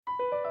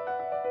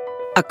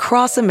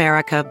Across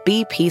America,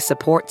 BP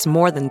supports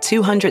more than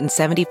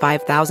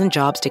 275,000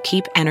 jobs to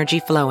keep energy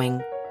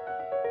flowing.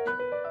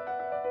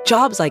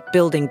 Jobs like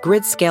building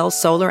grid-scale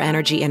solar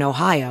energy in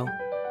Ohio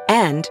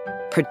and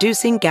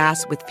producing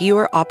gas with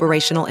fewer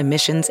operational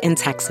emissions in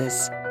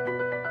Texas.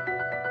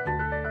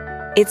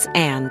 It's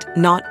and,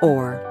 not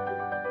or.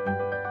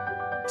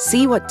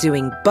 See what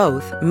doing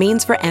both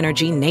means for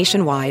energy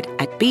nationwide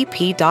at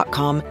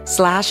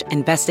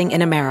bp.com/investing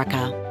in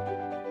America.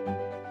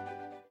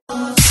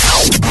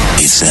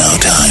 It's now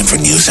time for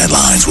news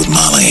headlines with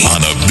Molly on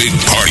the Big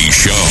Party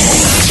Show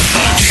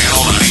on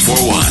Channel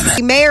 94.1.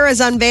 The mayor is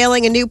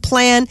unveiling a new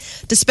plan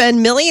to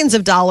spend millions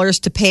of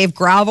dollars to pave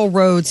gravel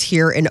roads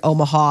here in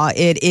Omaha.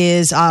 It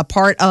is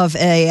part of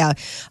a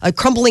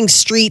crumbling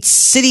streets,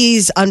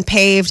 cities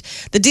unpaved.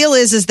 The deal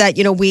is that,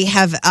 you know, we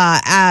have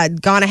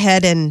gone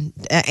ahead and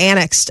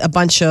annexed a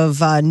bunch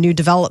of new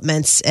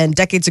developments, and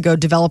decades ago,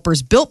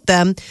 developers built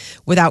them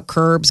without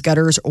curbs,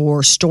 gutters,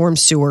 or storm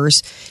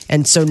sewers,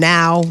 and so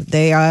now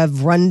they have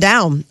run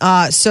down.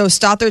 So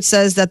Stothert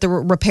says that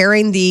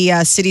repairing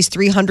the city's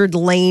 300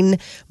 lane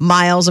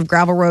miles of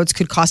gravel roads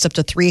could cost up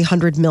to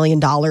 $300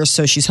 million.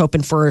 So she's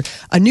hoping for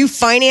a new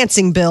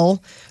financing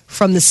bill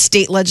from the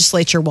state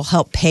legislature will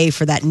help pay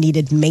for that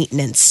needed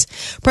maintenance.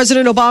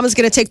 President Obama is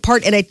going to take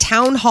part in a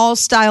town hall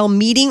style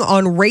meeting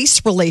on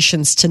race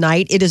relations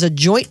tonight. It is a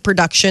joint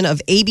production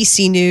of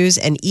ABC News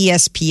and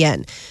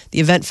ESPN. The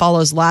event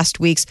follows last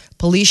week's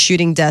police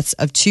shooting deaths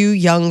of 2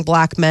 young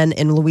black men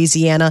in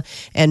Louisiana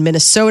and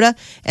Minnesota,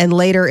 and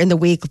later in the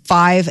week,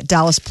 5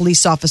 Dallas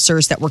police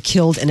officers that were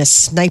killed in a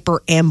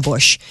sniper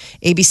ambush.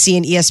 ABC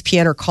and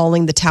ESPN are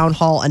calling the town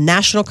hall a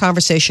national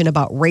conversation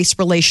about race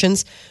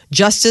relations,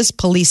 justice,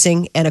 policing,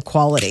 and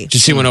equality. Did you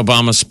see when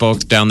Obama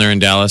spoke down there in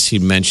Dallas, he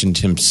mentioned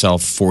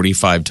himself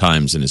 45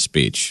 times in his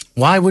speech.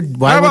 Why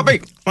Not about me.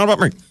 Not about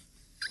me.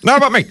 Not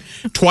about me.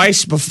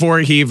 Twice before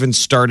he even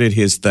started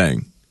his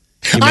thing.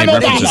 He made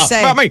references.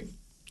 About me.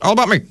 All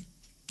about me.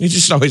 He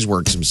just always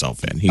works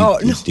himself in.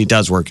 He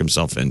does work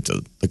himself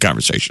into the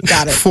conversation.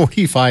 Got it.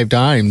 45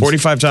 times.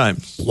 45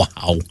 times.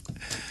 Wow.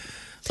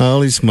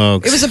 Holy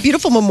smokes. It was a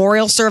beautiful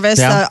memorial service.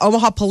 Yeah.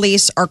 Omaha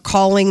police are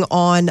calling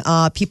on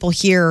people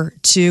here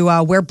to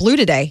wear blue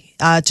today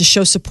to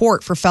show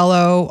support for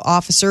fellow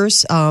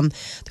officers. They're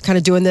kind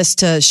of doing this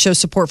to show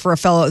support for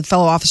fellow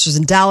officers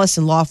in Dallas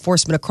and law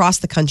enforcement across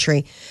the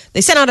country.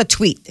 They sent out a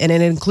tweet, and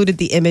it included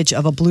the image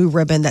of a blue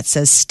ribbon that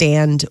says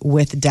 "Stand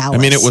with Dallas."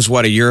 I mean, it was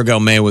a year ago,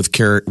 May, was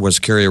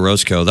Carrie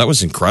Orozco. That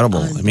was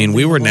incredible. I mean,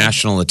 we were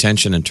national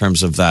attention in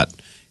terms of that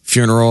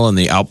funeral and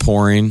the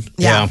outpouring.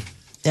 Yeah.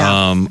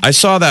 Yeah. I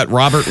saw that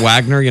Robert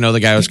Wagner, you know,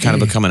 the guy who's kind of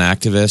become an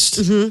activist.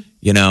 Mm-hmm.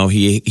 You know,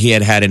 he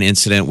had an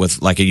incident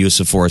with, like a use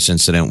of force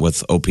incident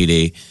with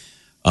OPD.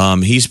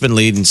 He's been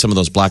leading some of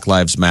those Black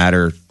Lives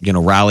Matter, you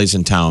know, rallies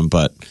in town,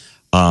 but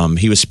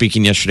he was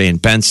speaking yesterday in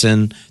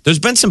Benson. There's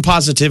been some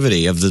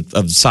positivity of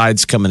the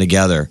sides coming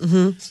together.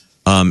 Mm-hmm.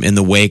 In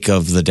the wake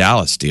of the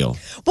Dallas deal.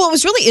 Well, it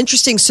was really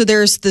interesting. So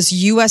there's this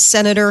U.S.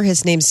 Senator.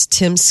 His name's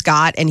Tim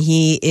Scott, and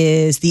he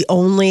is the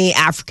only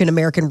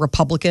African-American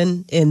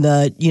Republican in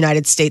the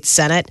United States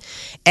Senate.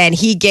 And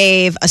he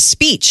gave a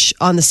speech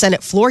on the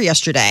Senate floor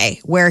yesterday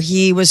where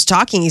he was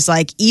talking. He's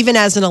like, even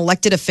as an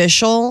elected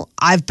official,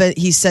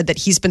 he said that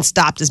he's been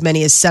stopped as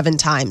many as 7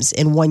 times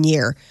in 1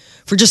 year.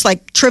 For just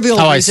like trivial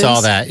reasons. I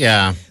saw that,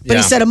 yeah. But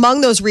he said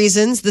among those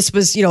reasons, this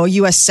was, you know, a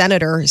U.S.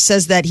 Senator,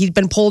 says that he'd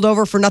been pulled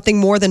over for nothing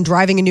more than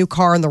driving a new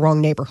car in the wrong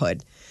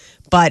neighborhood.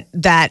 But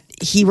that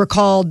he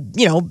recalled,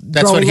 you know,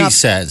 that's what he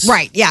says.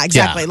 Right, yeah,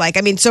 exactly. Yeah. Like,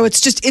 I mean, so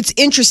it's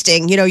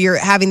interesting, you know, you're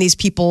having these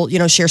people, you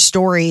know, share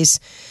stories.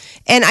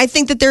 And I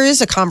think that there is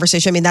a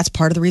conversation. I mean, that's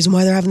part of the reason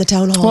why they're having the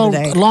town hall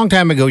today. A long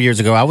time ago, years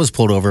ago, I was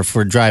pulled over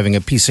for driving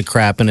a piece of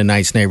crap in a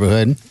nice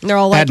neighborhood. They're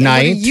all like, at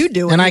night, what are you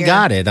doing And here? I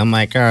got it. I'm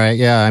like, all right,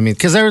 yeah. I mean,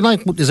 because they were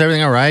like, is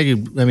everything all right? You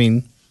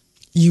know,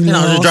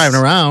 just driving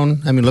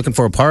around. I mean, looking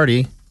for a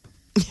party.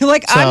 You're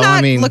like, I'm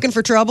not looking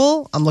for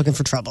trouble. I'm looking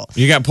for trouble.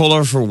 You got pulled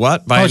over for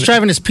what? I was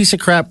driving this piece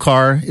of crap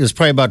car. It was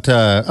probably about,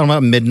 I don't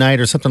know, midnight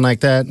or something like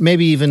that.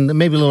 Maybe a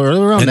little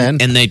earlier around then.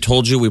 And they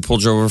told you we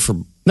pulled you over for...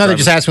 No, they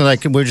just asked me,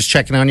 like, we're just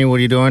checking on you. What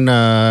are you doing?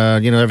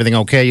 You know, everything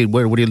okay?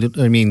 What do you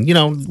do? I mean, you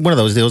know, one of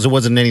those deals. It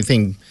wasn't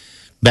anything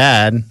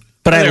bad.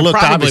 But I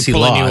looked obviously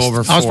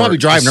lost. I was probably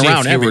driving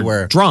around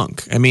everywhere.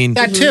 Drunk. I mean,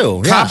 that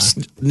too. Cops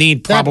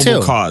need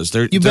probable cause.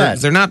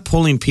 They're not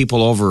pulling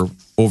people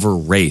over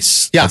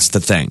race. Yeah. That's the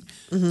thing.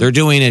 Mm-hmm. They're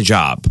doing a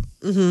job.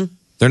 Mm-hmm.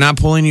 They're not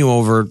pulling you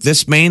over.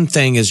 This main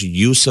thing is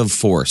use of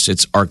force.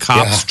 It's are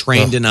cops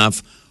trained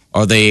enough?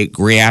 Are they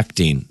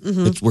reacting?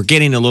 Mm-hmm. We're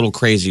getting a little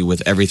crazy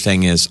with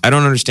everything. I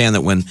don't understand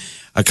that when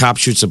a cop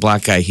shoots a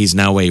black guy, he's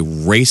now a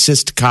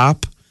racist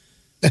cop.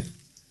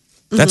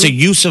 That's a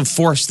use of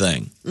force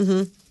thing.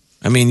 Mm-hmm.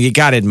 I mean, you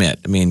got to admit.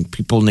 I mean,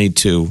 people need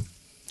to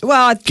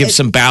give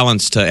some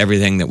balance to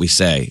everything that we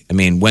say. I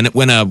mean,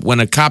 when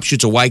a cop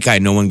shoots a white guy,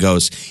 no one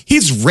goes,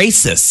 he's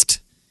racist.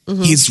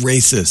 Mm-hmm. He's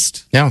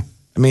racist. Yeah.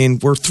 I mean,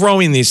 we're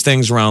throwing these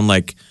things around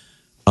like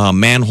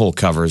manhole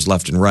covers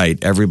left and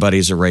right.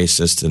 Everybody's a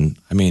racist. And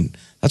I mean,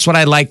 that's what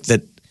I like,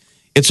 that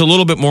it's a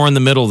little bit more in the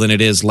middle than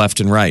it is left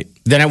and right.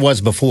 Than it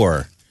was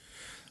before.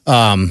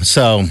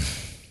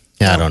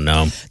 I don't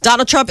know.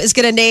 Donald Trump is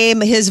going to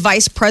name his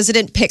vice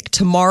president pick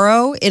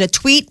tomorrow. In a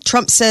tweet,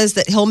 Trump says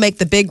that he'll make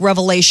the big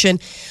revelation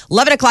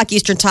 11 o'clock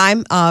Eastern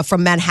time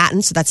from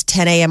Manhattan. So that's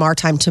 10 a.m. our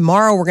time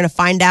tomorrow. We're going to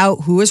find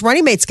out who his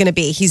running mate's going to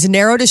be. He's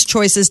narrowed his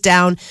choices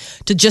down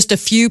to just a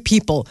few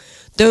people.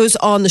 Those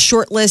on the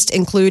short list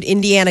include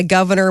Indiana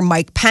Governor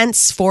Mike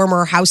Pence,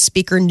 former House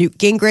Speaker Newt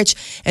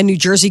Gingrich, and New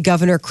Jersey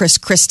Governor Chris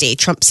Christie.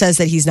 Trump says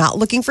that he's not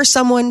looking for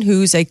someone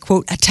who's a,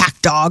 quote,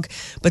 attack dog,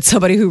 but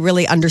somebody who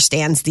really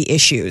understands the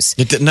issues.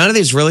 None of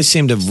these really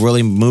seem to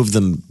really move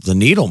the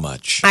needle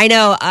much. I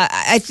know.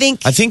 I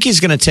think he's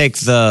going to take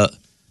the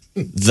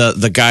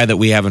guy that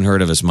we haven't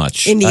heard of as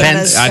much.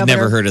 I've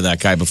never heard of that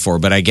guy before,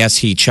 but I guess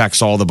he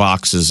checks all the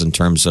boxes in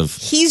terms of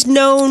he's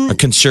known a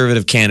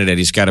conservative candidate.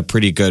 He's got a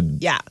pretty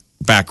good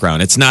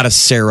background. It's not a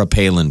Sarah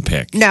Palin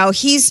pick. No,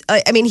 he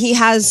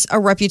has a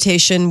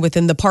reputation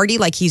within the party,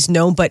 like he's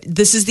known, but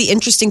this is the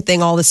interesting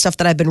thing, all the stuff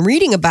that I've been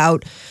reading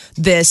about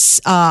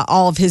this,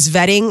 all of his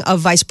vetting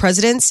of vice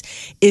presidents,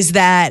 is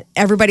that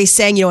everybody's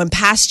saying, in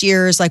past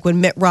years, like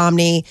when Mitt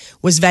Romney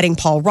was vetting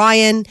Paul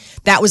Ryan,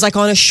 that was like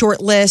on a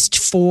short list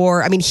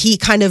he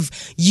kind of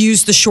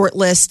used the short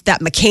list that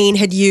McCain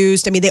had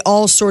used. They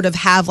all sort of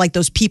have like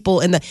those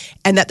people and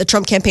that the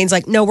Trump campaign's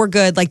like, no, we're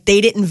good. Like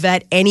they didn't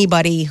vet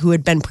anybody who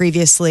had been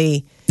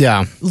previously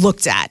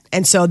looked at.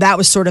 And so that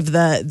was sort of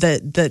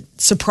the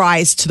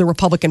surprise to the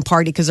Republican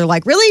Party because they're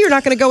like, really? You're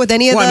not going to go with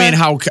any of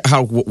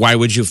the... why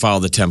would you follow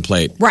the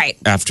template? Right.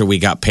 After we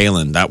got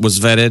Palin. That was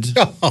vetted.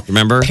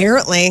 Remember?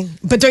 Apparently.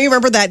 But don't you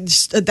remember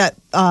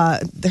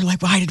that they're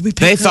like, why did we pick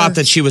They her? thought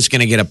that she was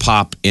going to get a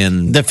pop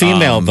in... The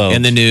female vote.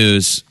 In the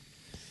news.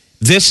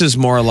 This is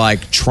more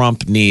like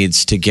Trump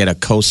needs to get a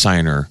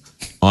cosigner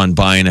on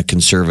buying a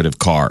conservative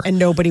car. And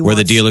nobody where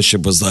the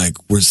dealership was like,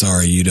 we're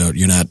sorry,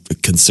 you're not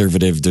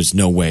conservative. There's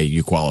no way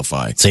you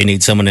qualify. So you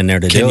need someone in there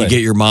to do it. Can you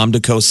get your mom to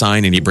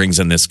co-sign? And he brings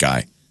in this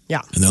guy.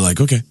 Yeah. And they're like,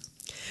 okay.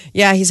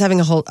 Yeah, he's having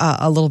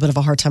a little bit of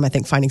a hard time, I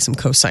think, finding some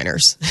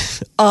co-signers.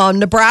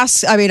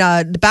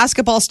 The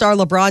basketball star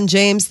LeBron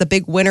James, the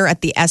big winner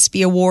at the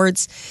ESPY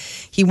Awards.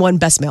 He won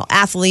Best Male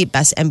Athlete,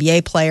 Best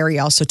NBA Player. He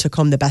also took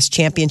home the Best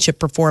Championship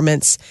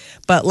Performance.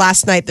 But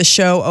last night, the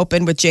show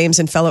opened with James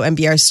and fellow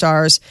NBA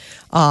stars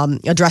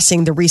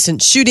addressing the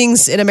recent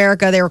shootings in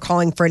America. They were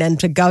calling for an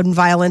end to gun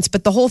violence,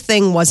 but the whole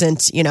thing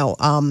wasn't,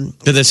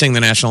 Did they sing the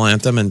national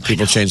anthem and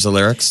people changed the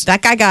lyrics?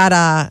 That guy got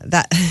what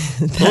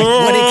did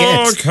he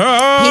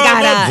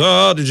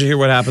get? Did you hear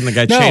what happened? The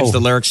guy changed the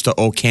lyrics to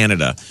 "Oh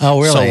Canada."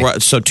 Oh, really?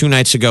 So 2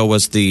 nights ago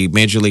was the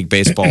Major League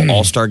Baseball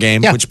All-Star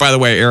Game, which, by the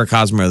way, Eric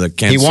Hosmer, the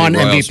Kansas City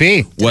Royals,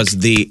 MVP. was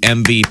the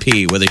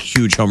MVP with a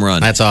huge home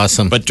run. That's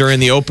awesome. But during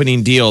the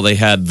opening deal, they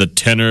had the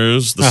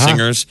tenors, the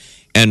singers,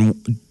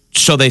 and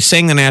so they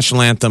sang the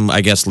national anthem,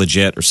 I guess,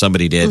 legit, or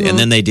somebody did, and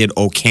then they did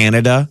 "Oh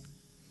Canada,"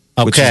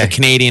 which is the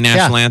Canadian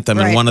national anthem,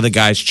 and one of the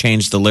guys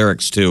changed the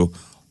lyrics to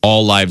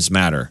 "All Lives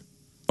Matter."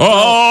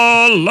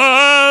 All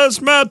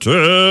lives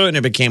matter. And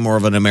it became more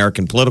of an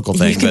American political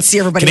thing. You can see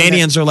everybody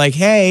Canadians are like,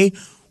 hey,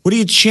 what are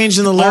you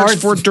changing the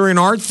lyrics for during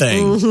our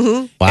thing?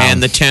 Mm-hmm. Wow.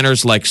 And the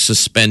tenors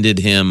suspended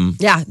him.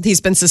 Yeah, he's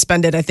been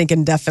suspended, I think,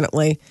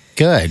 indefinitely.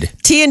 Good.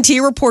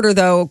 TNT reporter,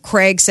 though,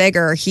 Craig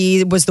Sager,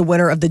 he was the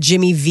winner of the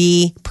Jimmy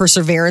V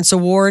Perseverance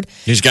Award.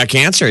 He's got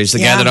cancer. He's the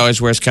guy that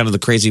always wears kind of the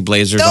crazy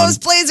blazers. Those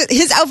blazers.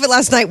 His outfit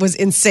last night was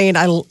insane.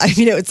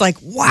 It's like,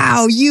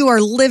 wow, you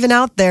are living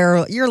out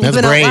there. You're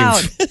living out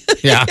loud.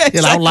 Yeah, exactly.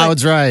 Out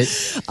loud's right.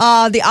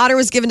 The honor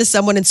was given to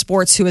someone in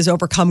sports who has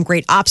overcome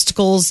great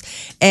obstacles.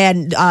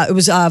 And it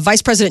was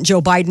Vice President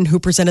Joe Biden who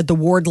presented the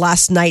award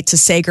last night to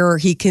Sager.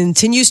 He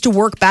continues to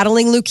work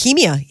battling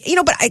leukemia.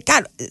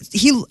 But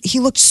he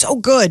looked so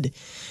good.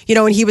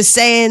 And he was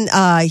saying,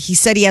 he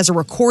said he has a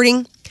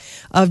recording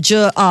of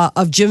Jim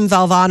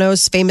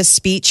Valvano's famous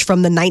speech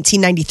from the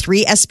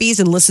 1993 ESPYs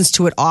and listens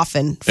to it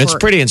often. It's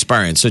pretty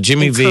inspiring. So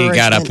Jimmy V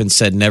got up and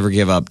said, never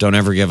give up, don't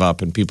ever give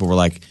up. And people were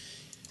like,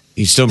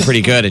 he's doing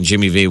pretty good. And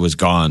Jimmy V was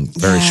gone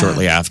very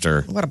shortly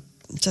after.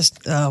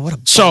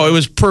 So it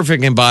was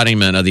perfect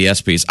embodiment of the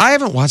ESPYs. I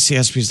haven't watched the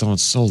ESPYs though in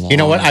so long. You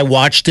know what? I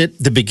watched it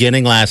the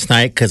beginning last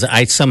night because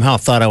I somehow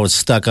thought I was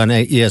stuck on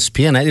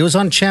ESPN. It was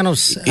on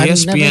channels.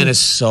 ESPN is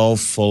so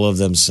full of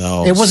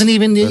themselves. It wasn't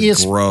even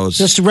ESPN. Gross.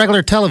 Just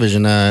regular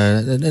television.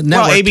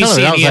 ABC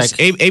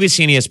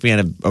and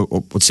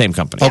ESPN, same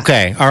company.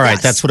 Okay, all right,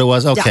 Yes. That's what it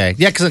was. Okay,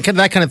 yeah, because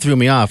that kind of threw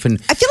me off.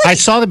 And I feel like I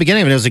saw the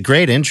beginning of it. It was a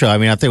great intro. I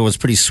thought it was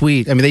pretty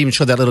sweet. They even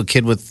showed that little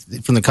kid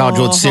from the College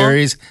World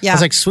Series. Yeah. I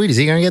was like, sweet, is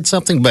he going to get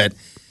something? But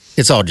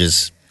it's all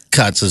just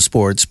cuts of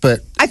sports.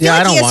 But I feel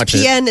I like don't watch it.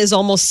 ESPN is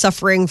almost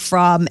suffering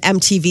from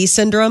MTV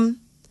syndrome,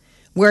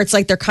 where it's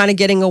like they're kind of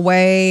getting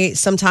away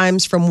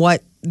sometimes from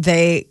what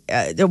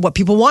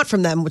people want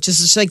from them, which is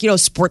just like,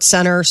 Sports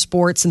Center,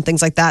 sports and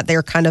things like that.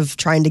 They're kind of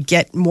trying to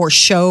get more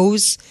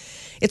shows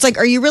It's like,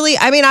 are you really?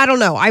 I mean, I don't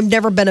know. I've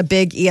never been a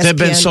big ESPN. They've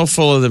been so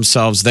full of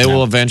themselves. They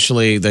will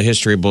eventually, the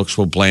history books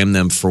will blame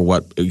them for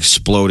what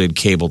exploded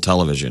cable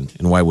television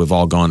and why we've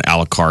all gone a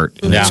la carte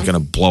and it's going to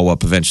blow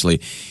up eventually.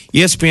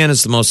 ESPN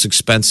is the most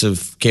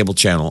expensive cable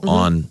channel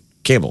on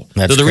cable.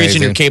 That's so the reason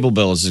crazy. your cable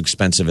bill is as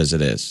expensive as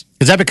it is.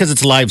 Is that because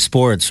it's live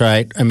sports,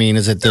 right? I mean,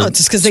 is it? No, it's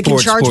just because they can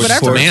charge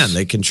whatever. Man,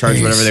 they can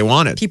charge whatever they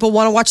wanted. People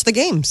want to watch the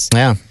games.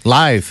 Yeah,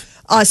 live.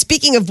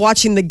 Speaking of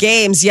watching the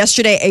games,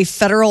 yesterday a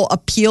federal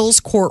appeals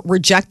court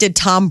rejected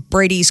Tom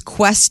Brady's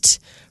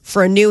quest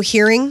for a new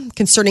hearing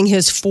concerning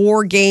his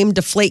 4-game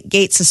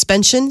Deflategate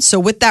suspension. So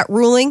with that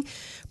ruling,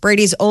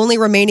 Brady's only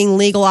remaining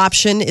legal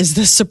option is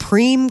the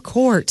Supreme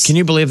Court. Can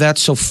you believe that?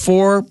 So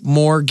 4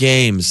 more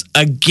games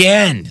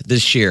again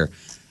this year.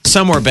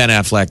 Somewhere Ben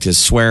Affleck is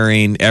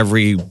swearing.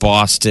 Every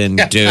Boston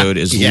dude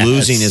is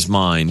losing his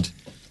mind.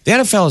 The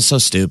NFL is so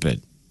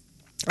stupid.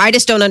 I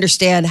just don't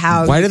understand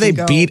how. Why do they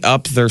beat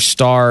up their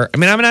star? I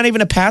mean, I'm not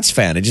even a Pats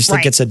fan. I just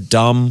think it's a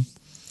dumb.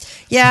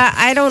 Yeah,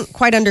 I don't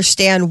quite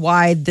understand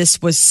why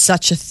this was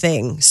such a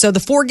thing. So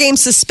the 4-game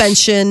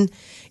suspension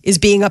is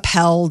being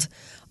upheld,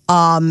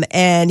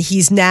 and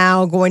he's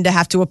now going to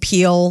have to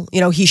appeal.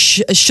 You know,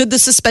 should the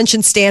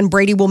suspension stand,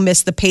 Brady will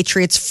miss the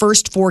Patriots'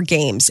 first 4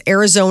 games: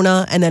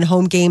 Arizona, and then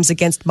home games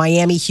against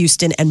Miami,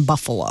 Houston, and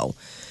Buffalo.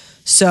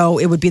 So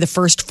it would be the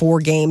first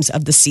 4 games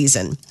of the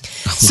season.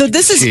 So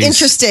this is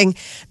interesting.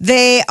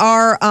 They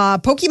are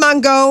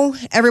Pokemon Go.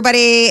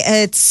 Everybody,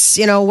 it's,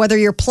 you know, whether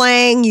you're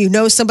playing, you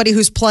know somebody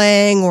who's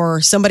playing,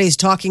 or somebody's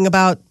talking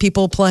about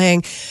people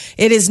playing.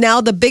 It is now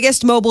the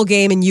biggest mobile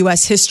game in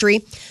U.S. history.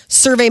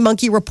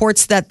 SurveyMonkey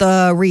reports that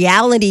the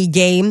reality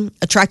game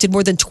attracted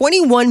more than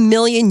 21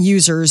 million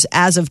users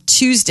as of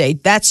Tuesday.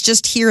 That's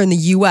just here in the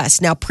U.S.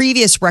 Now,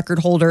 previous record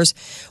holders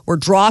were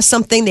Draw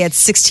Something. They had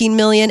 16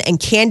 million, and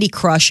Candy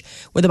Crush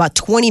with about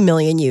 20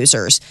 million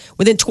users.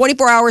 Within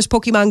 24 hours,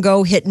 Pokemon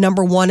Go hit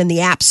number 1 in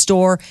the App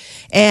Store.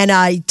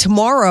 And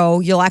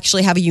tomorrow, you'll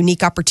actually have a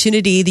unique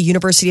opportunity. The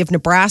University of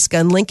Nebraska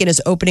in Lincoln is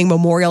opening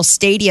Memorial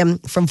Stadium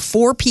from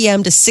 4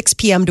 p.m. to 6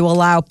 p.m. to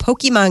allow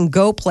Pokemon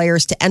Go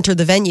players to enter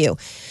the venue.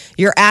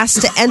 You're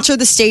asked to enter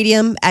the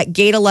stadium at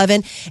Gate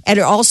 11, and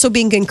you're also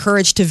being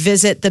encouraged to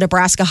visit the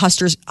Nebraska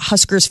Huskers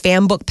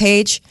Facebook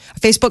page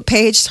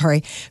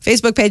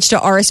to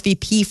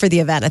RSVP for the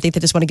event. I think they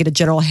just want to get a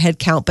general head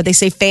count, but they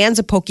say fans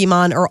of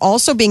Pokemon are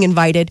also being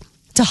invited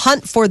to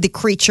hunt for the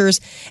creatures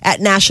at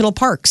national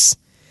parks.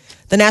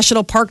 The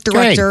national park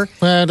director.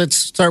 Great. Well, let's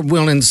start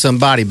wheeling some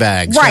body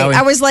bags. Right.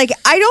 I was like,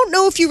 I don't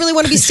know if you really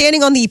want to be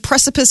standing on the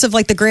precipice of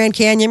like the Grand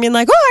Canyon. I mean,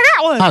 like, oh, I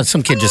got one. Oh,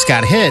 some kid just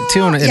got hit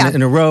too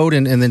in a road,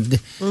 and then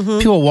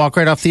people walk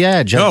right off the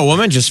edge. No, a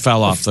woman just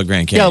fell off the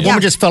Grand Canyon. Yeah, a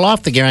woman just fell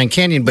off the Grand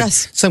Canyon, but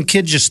some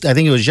kid just, I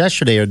think it was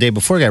yesterday or the day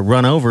before, got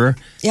run over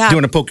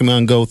doing a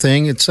Pokemon Go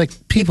thing. It's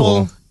like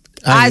people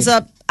eyes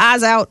up,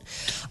 eyes out.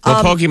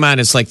 Well, Pokemon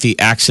is like the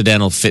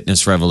accidental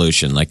fitness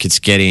revolution. Like it's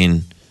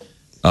getting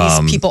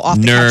people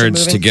off the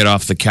nerds to get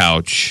off the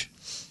couch.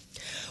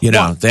 You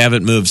know, they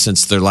haven't moved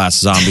since their last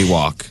zombie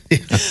walk.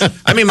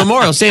 I mean,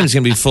 Memorial Stadium is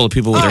going to be full of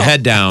people with their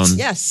head down.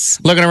 Yes.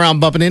 Looking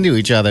around, bumping into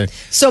each other.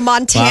 So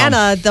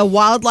Montana, the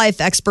wildlife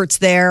experts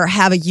there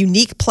have a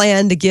unique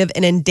plan to give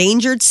an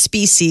endangered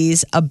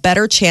species a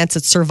better chance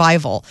at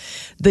survival.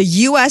 The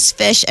U.S.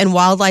 Fish and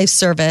Wildlife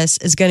Service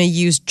is going to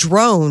use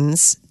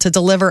drones to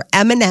deliver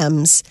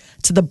M&Ms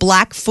to the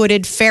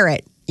black-footed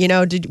ferret. You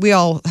know, we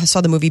all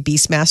saw the movie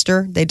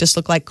Beastmaster? They just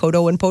look like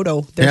Kodo and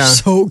Podo. They're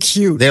so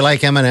cute. They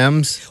like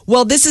M&Ms?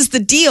 Well, this is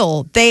the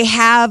deal. They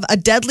have a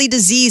deadly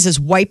disease is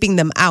wiping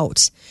them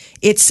out.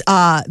 It's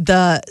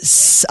the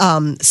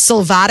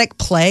sylvatic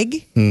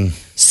plague.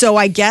 So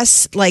I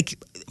guess like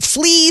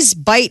fleas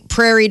bite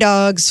prairie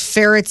dogs,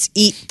 ferrets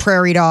eat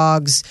prairie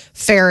dogs.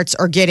 Ferrets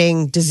are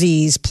getting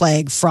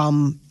plague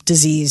from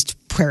diseased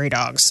prairie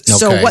dogs. Okay,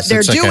 so what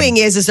they're doing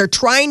like is they're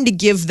trying to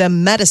give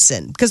them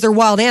medicine because they're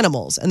wild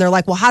animals. And they're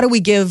like, well, how do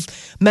we give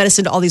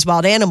medicine to all these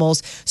wild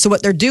animals? So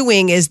what they're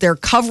doing is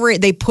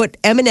they put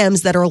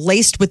M&Ms that are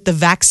laced with the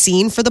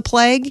vaccine for the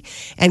plague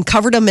and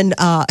covered them in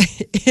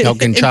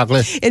milk and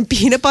chocolate and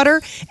peanut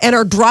butter and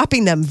are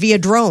dropping them via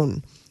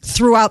drone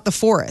throughout the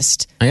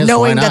forest,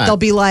 knowing that they'll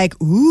be like,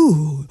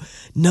 ooh,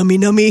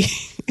 nummy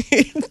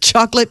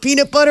chocolate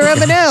peanut butter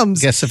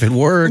M&Ms. Guess if it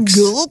works.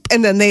 Gulp,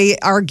 and then they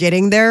are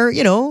getting their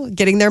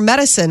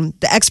medicine.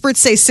 The experts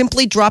say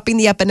simply dropping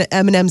the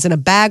M&Ms in a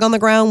bag on the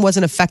ground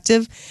wasn't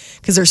effective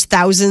because there's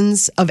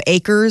thousands of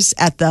acres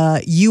at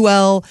the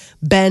UL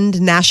Bend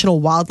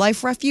National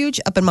Wildlife Refuge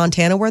up in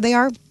Montana where they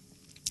are.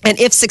 And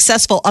if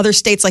successful, other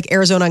states like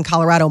Arizona and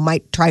Colorado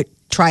might try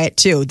it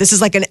too. This is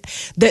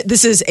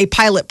this is a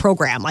pilot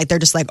program. Like they're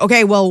just like,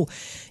 okay, well,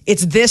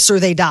 it's this or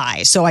they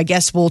die. So I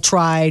guess we'll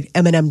try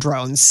M&M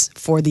drones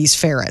for these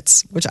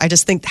ferrets, which I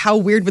just think, how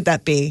weird would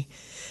that be?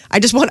 I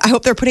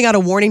hope they're putting out a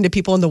warning to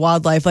people in the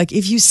wildlife. Like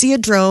if you see a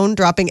drone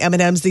dropping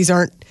M&Ms, these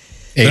aren't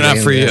They're not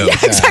for you. Yeah,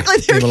 exactly.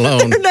 Leave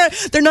alone.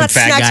 They're not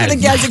snacks for the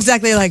guys.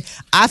 Exactly. Like,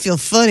 I feel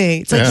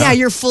funny. It's like, yeah,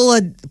 you're full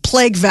of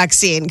plague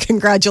vaccine.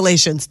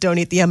 Congratulations. Don't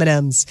eat the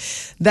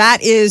M&Ms.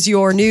 That is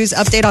your news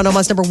update on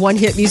Omaha's number one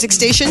hit music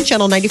station,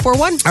 Channel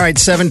 94.1. All right,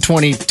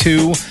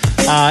 722.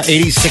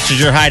 86 is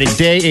your high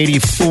today,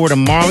 84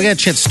 tomorrow. We got a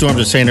chance storms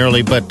are saying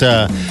early, but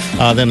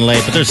then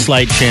late. But there's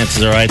slight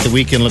chances, all right? The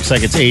weekend looks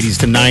like it's 80s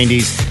to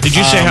 90s. Did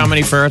you say how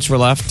many ferrets were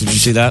left? Did you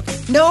see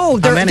that? No,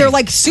 they're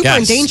like super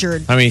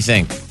endangered. How many you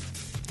think?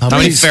 How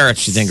many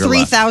ferrets do you think are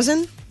left?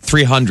 3,000?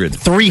 300.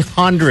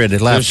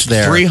 300 left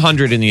there.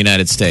 300 in the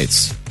United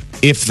States,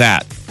 if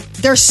that.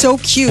 They're so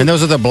cute. And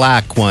those are the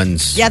black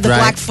ones. Yeah, the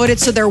black-footed,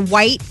 so they're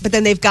white, but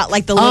then they've got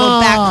like the little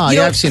back.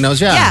 I've seen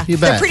those. Yeah, you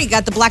bet. They're pretty.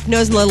 Got the black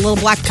nose and the little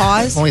black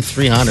paws. Only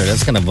 300.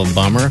 That's kind of a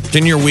bummer.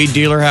 Didn't your weed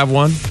dealer have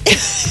one?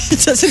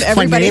 Doesn't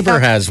everybody? My neighbor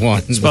has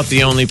one. It's about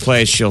the only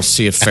place you'll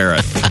see a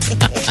ferret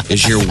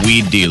is your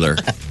weed dealer.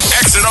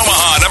 Exit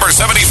Omaha, number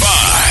 75.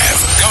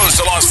 Goes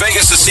to Las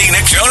Vegas to see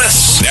Nick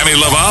Jonas, Demi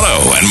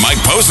Lovato, and Mike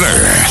Posner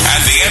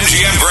at the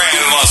MGM Grand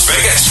in Las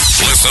Vegas.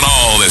 Listen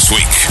all this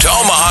week to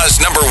Omaha's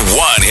number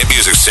one hit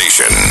music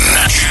station,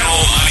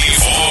 Channel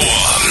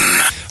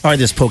 94.1. All right,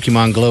 this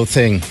Pokemon Glow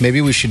thing.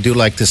 Maybe we should do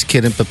like this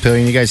kid in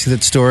Papillion. You guys see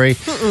that story?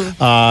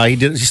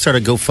 He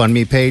started a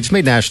GoFundMe page,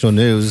 made national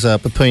news.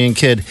 Papillion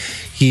kid.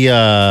 He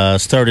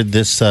started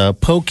this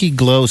Poke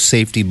Glow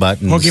safety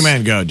buttons.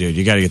 Pokemon Go, dude.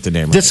 You got to get the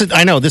name right.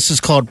 I know. This is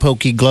called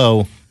Poke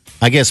Glow.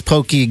 I guess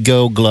Poke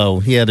Go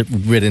Glow. He had it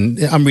written.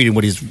 I'm reading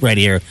what he's right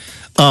here.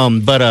 So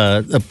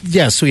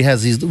he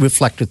has these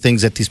reflector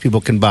things that these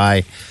people can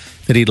buy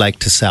that he'd like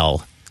to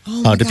sell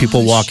to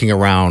people walking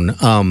around.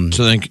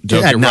 So they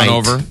don't get run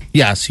over?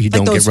 Yeah, so you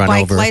like don't get run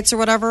bike over. Lights or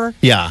whatever?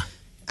 Yeah.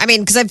 I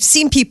mean, because I've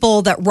seen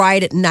people that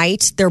ride at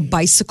night, their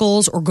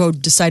bicycles, or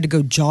decide to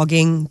go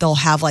jogging. They'll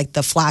have like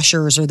the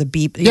flashers or the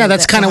beep. Yeah,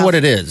 that's kind of what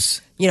it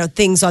is.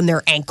 Things on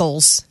their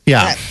ankles.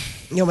 Yeah.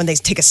 When they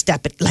take a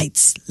step, it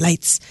lights.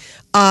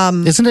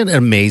 Isn't it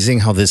amazing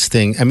how this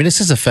thing, this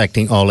is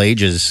affecting all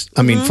ages.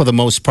 I mean, for the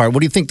most part.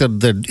 What do you think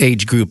the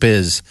age group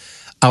is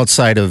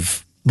outside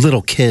of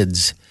little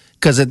kids?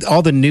 Because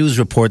all the news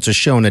reports are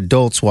showing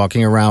adults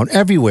walking around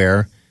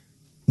everywhere.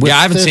 Yeah,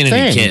 I haven't seen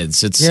any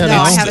kids. It's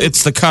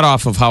the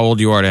cutoff of how old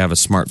you are to have a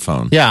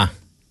smartphone. Yeah.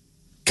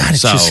 God,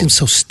 it just seems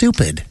so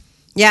stupid.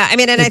 Yeah,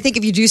 and I think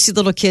if you do see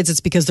little kids,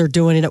 it's because they're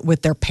doing it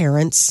with their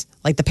parents.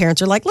 Like the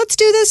parents are like, let's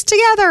do this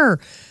together.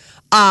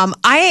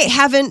 I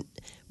haven't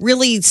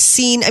really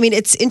seen,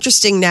 it's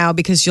interesting now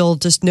because you'll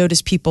just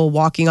notice people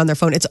walking on their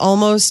phone. It's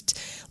almost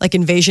like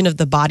Invasion of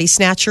the Body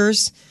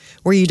Snatchers,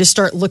 where you just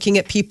start looking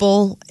at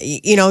people,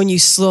 and you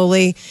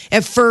slowly,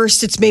 at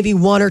first it's maybe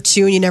one or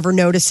two and you never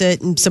notice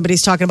it and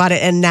somebody's talking about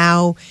it. And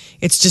now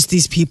it's just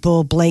these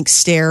people blank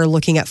stare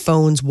looking at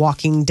phones,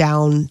 walking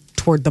down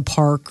toward the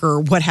park or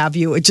what have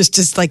you. It's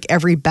just like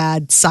every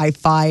bad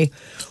sci-fi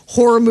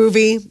horror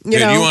movie. You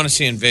know? You want to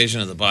see Invasion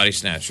of the Body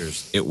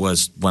Snatchers? It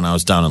was when I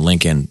was down in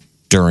Lincoln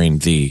during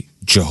the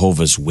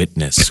Jehovah's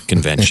Witness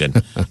convention.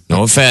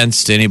 No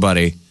offense to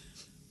anybody,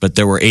 but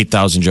there were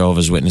 8,000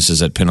 Jehovah's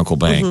Witnesses at Pinnacle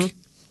Bank.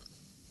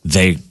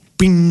 They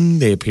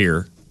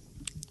appear.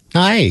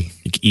 Hi.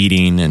 Like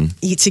eating and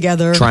eat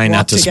together, trying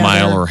not to together.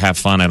 smile or have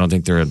fun. I don't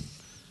think they're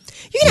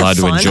allowed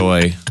to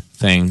enjoy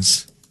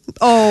things.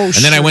 Oh, and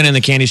then I went in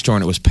the candy store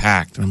and it was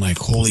packed. And I'm like,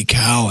 holy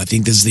cow, I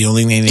think this is the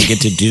only thing they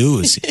get to do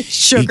is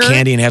eat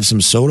candy and have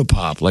some soda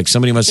pop. Like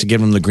somebody must have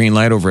given them the green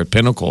light over at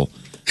Pinnacle.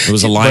 There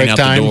was a line out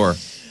the door.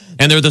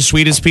 And they're the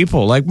sweetest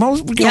people. Like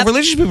most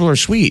religious people are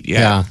sweet.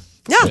 Yeah.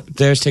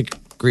 Theirs take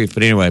grief.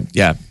 But anyway,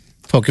 yeah.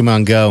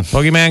 Pokemon Go.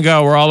 Pokemon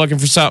Go. We're all looking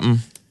for something.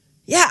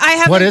 Yeah, I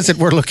have. What is it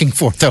we're looking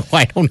for, though?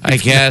 I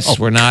guess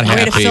we're not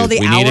happy.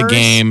 We need a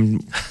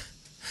game.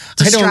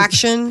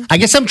 Distraction. I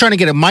guess I'm trying to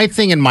get my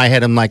thing in my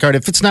head. I'm like, all right,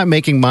 if it's not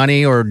making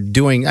money or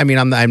doing,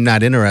 I'm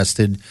not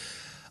interested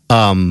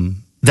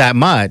that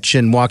much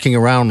in walking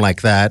around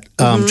like that,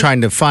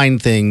 trying to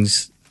find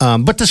things.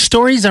 But the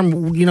stories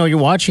you're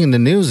watching in the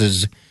news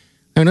is,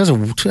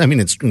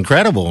 it's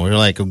incredible. You're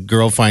like a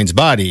girl finds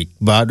body,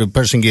 but a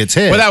person gets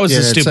hit. Well, that was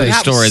the stupid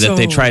story that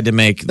they tried to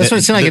make. That's what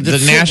it seemed like. The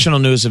national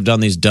news have done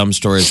these dumb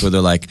stories where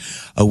they're like,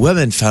 a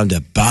woman found a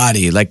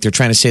body. Like they're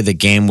trying to say the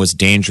game was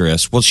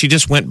dangerous. Well, she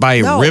just went by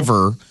a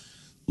river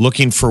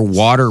looking for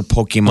water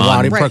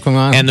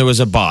Pokemon, and there was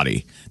a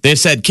body. They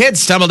said,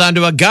 kids stumbled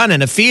onto a gun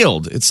in a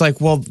field. It's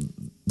like, well,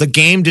 the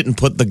game didn't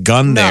put the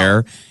gun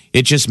there.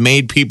 It just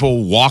made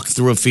people walk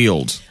through a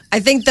field. I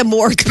think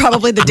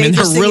probably the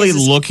dangerous thing they're really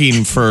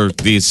looking for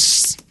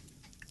these.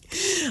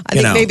 I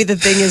think maybe the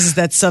thing is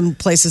that some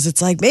places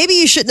it's like maybe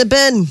you shouldn't have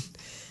been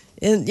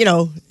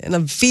in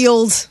a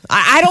field.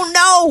 I don't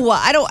know.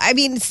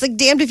 It's like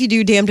damned if you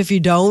do, damned if you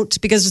don't.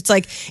 Because it's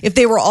like if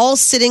they were all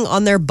sitting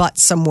on their butt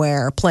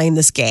somewhere playing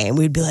this game,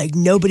 we'd be like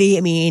nobody.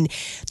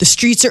 The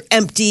streets are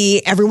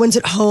empty. Everyone's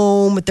at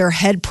home with their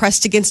head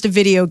pressed against a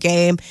video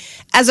game,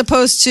 as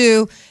opposed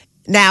to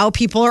now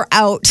people are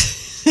out.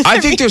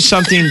 I think there's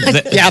something.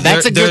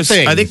 That's a good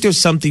thing. I think there's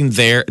something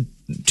there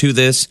to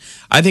this.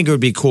 I think it would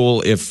be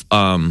cool if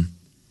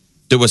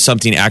there was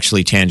something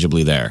actually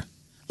tangibly there.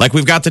 Like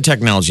we've got the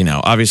technology now.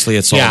 Obviously,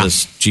 it's all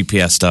this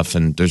GPS stuff,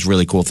 and there's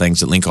really cool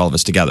things that link all of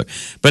us together.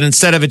 But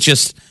instead of it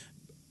just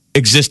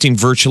existing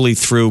virtually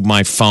through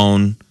my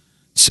phone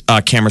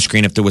camera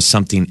screen, if there was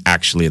something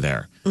actually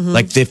there.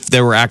 Like if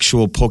there were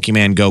actual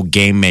Pokemon Go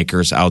game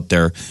makers out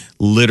there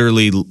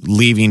literally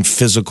leaving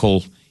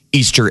physical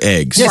Easter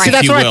eggs. Yeah, see,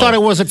 that's what I thought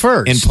it was at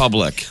first. In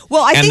public.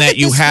 Well, I think that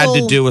you had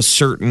to do a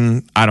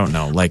certain, I don't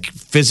know, like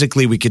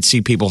physically we could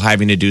see people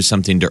having to do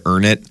something to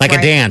earn it. Like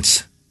a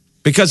dance.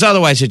 Because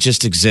otherwise it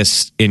just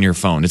exists in your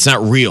phone. It's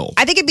not real.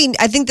 I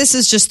think this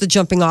is just the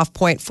jumping off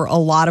point for a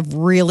lot of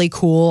really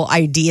cool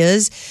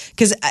ideas.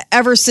 Because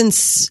ever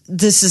since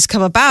this has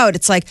come about,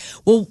 it's like,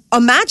 well,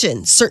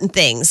 imagine certain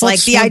things.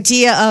 Like the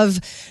idea of,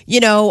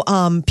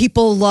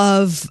 people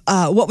love,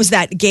 what was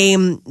that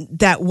game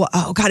that,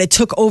 it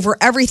took over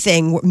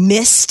everything?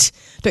 Myst.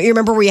 Don't you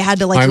remember where you had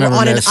to, like, you were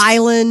on an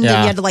island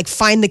and you had to, like,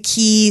 find the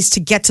keys to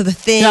get to the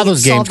thing? Yeah,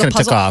 those games kind of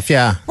took off,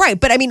 yeah. Right,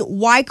 but I mean,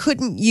 why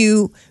couldn't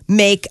you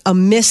make a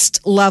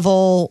Myst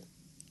level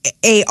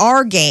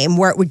AR game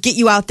where it would get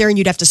you out there and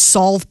you'd have to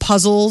solve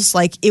puzzles?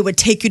 Like, it would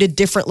take you to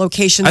different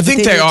locations. I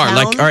think they are. Town.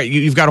 Like, all right,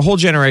 you've got a whole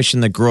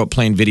generation that grew up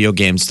playing video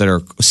games that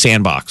are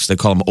sandbox. They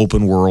call them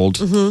open world.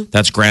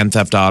 That's Grand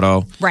Theft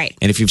Auto. Right.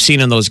 And if you've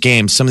seen in those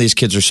games, some of these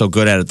kids are so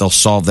good at it, they'll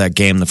solve that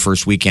game the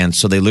first weekend.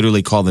 So they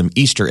literally call them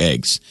Easter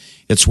eggs.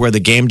 It's where the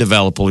game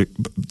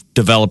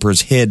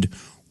developers hid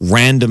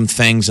random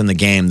things in the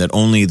game that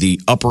only the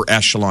upper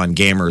echelon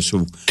gamers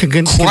who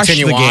crush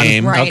the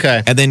game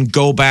and then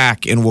go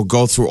back and will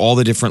go through all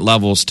the different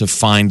levels to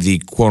find the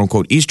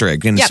quote-unquote Easter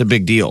egg. And it's a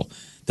big deal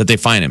that they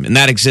find them. And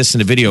that exists in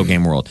the video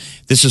game world.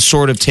 This is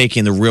sort of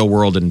taking the real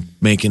world and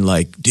making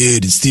like,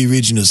 dude, it's the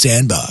original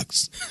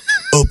sandbox.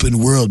 Open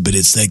world, but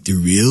it's like the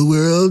real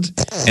world.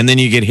 And then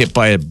you get hit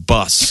by a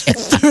bus,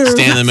 stand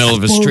in the middle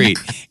of a street,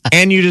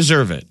 and you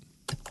deserve it.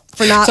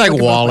 It's like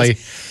Wall-E.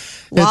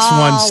 It's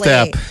one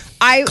step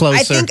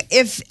closer.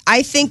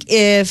 I think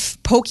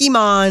if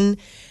Pokemon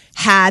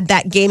had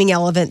that gaming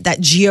element, that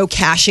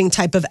geocaching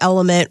type of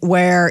element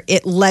where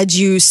it led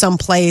you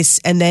someplace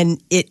and then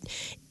it,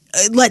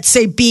 let's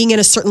say being in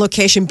a certain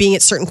location, being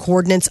at certain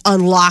coordinates,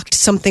 unlocked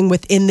something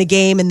within the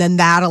game and then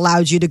that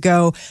allowed you to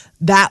go,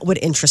 that would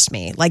interest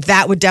me. Like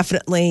that would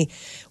definitely,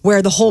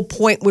 where the whole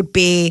point would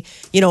be,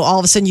 all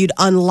of a sudden you'd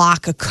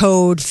unlock a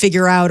code,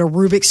 figure out a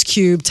Rubik's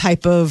Cube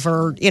type of,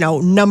 or,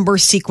 number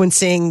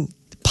sequencing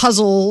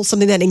puzzle,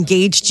 something that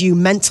engaged you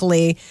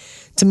mentally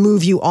to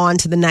move you on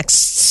to the next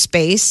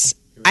space.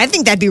 I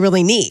think that'd be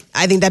really neat.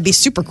 I think that'd be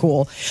super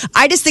cool.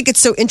 I just think it's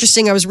so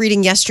interesting. I was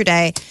reading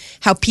yesterday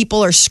how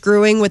people are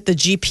screwing with the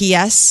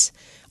GPS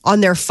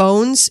on their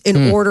phones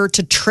in order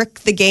to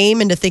trick the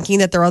game into thinking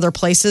that there are other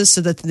places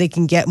so that they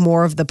can get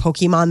more of the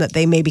Pokemon that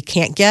they maybe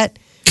can't get.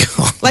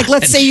 Like,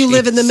 let's say you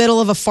live in the middle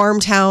of a farm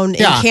town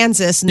in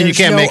Kansas and you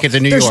can't make it to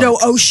New York. There's no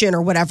ocean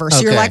or whatever. So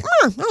you're like,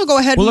 I'll go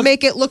ahead and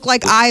make it look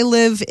like I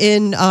live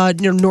in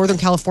Northern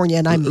California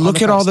and I'm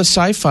Look at all the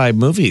sci-fi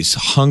movies.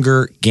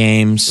 Hunger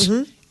Games,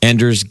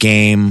 Ender's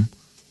Game,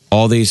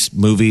 all these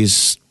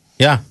movies.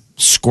 Yeah.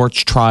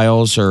 Scorch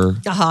Trials or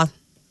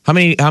How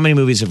many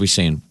movies have we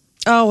seen?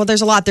 Oh, well,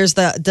 there's a lot. There's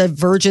the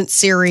Divergent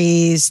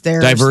series.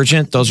 There's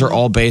Divergent. Those are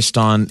all based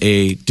on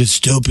a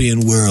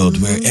dystopian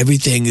world where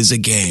everything is a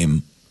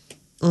game.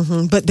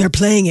 But they're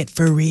playing it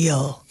for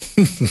real.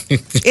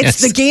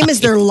 It's the game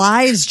is their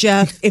lives,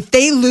 Jeff. If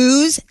they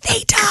lose, they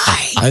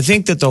die. I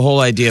think that the whole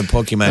idea of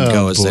Pokemon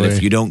Go is that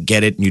if you don't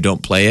get it and you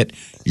don't play it,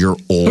 you're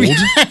old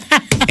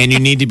and you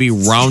need to be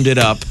rounded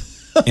up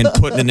and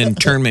put in an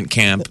internment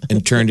camp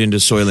and turned into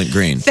Soylent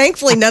Green.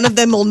 Thankfully, none of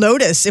them will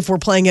notice if we're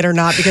playing it or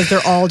not because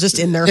they're all just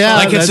in their phone.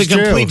 Like it's a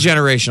complete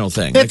generational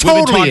thing. Like we've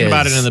been talking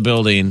about it in the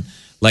building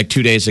like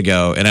 2 days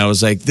ago, and I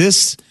was like,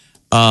 this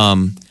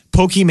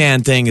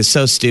Pokemon thing is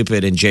so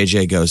stupid. And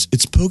JJ goes,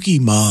 it's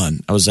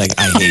Pokemon. I was like,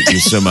 I hate you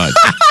so much.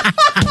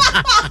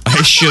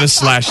 I should have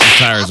slashed his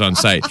tires on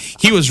sight.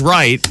 He was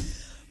right.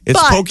 It's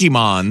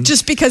Pokemon.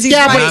 Just because he's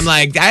right. But I'm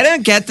like, I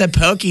don't get the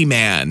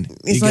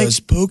Pokemon. He goes,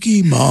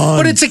 Pokemon.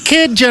 But it's a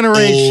kid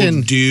generation.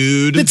 Old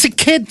dude. It's a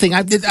kid thing.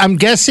 I'm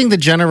guessing the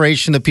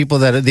generation of people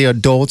that are the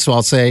adults,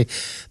 I'll say,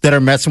 that are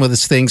messing with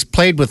these things,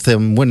 played with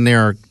them when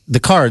they're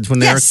the cards when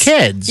they were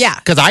kids. Yeah.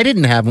 Because I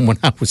didn't have them when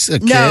I was a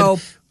kid. No.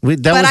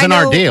 That wasn't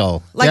our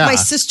deal. Like my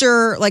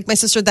sister,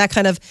 that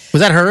kind of...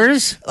 Was that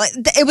hers?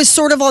 It was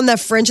sort of on the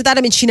fringe of that.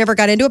 I mean, she never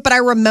got into it, but I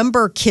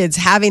remember kids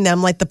having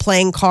them, like the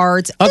playing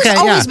cards. There's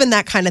always been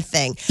that kind of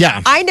thing.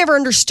 Yeah. I never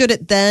understood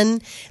it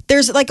then.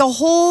 There's like a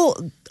whole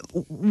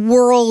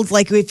world,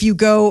 like if you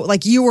go,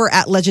 like you were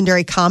at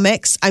Legendary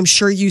Comics, I'm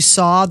sure you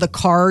saw the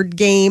card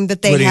game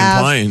that they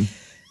have. What are you playing?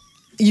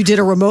 You did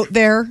a remote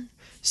there.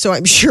 So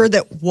I'm sure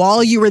that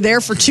while you were there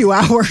for 2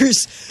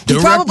 hours, you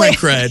probably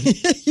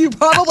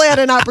had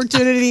an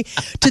opportunity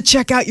to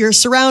check out your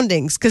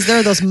surroundings because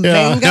there are those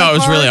manga No, it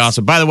was really cards.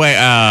 awesome. By the way,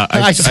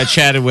 I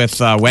chatted with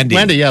Wendy.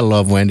 Wendy, I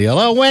love Wendy.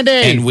 Hello, Wendy.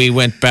 And we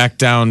went back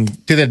down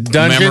to the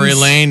dungeons? Memory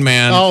Lane,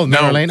 man. Oh,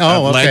 Memory Lane.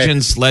 Oh, okay.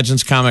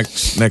 Legends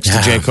Comics next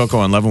to Jay Coco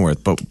on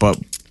Leavenworth. But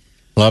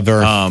Love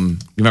her. You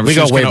remember we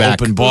go way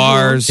back. Open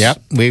bars. Mm-hmm.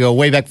 Yep, we go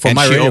way back for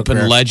my. She radio opened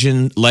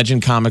career.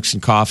 Legend Comics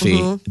and Coffee.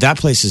 Mm-hmm. That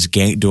place is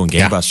doing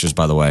gangbusters,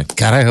 by the way.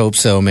 God, I hope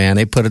so, man.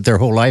 They put their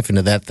whole life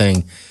into that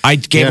thing. I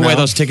gave away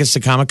those tickets to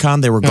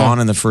Comic-Con. They were gone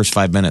in the first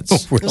 5 minutes. Oh,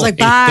 really? It was like,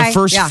 bye. The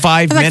first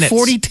 5 minutes.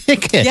 40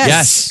 tickets.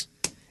 Yes.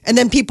 And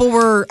then people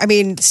were,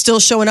 still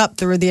showing up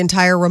through the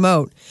entire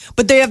remote.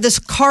 But they have this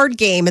card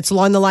game. It's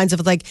along the lines of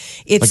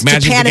it's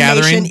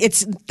Japanimation.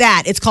 It's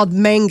that. It's called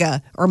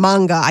manga or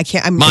manga. I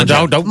can't.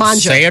 Don't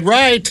say it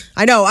right.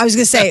 I know. I was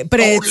going to say it, but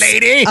it's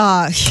lady.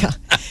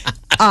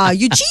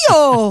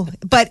 Yu-Gi-Oh!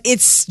 But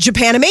it's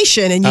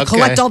Japanimation, and you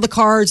collect all the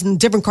cards, and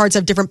different cards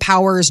have different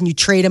powers, and you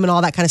trade them and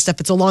all that kind of stuff.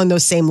 It's along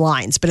those same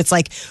lines, but it's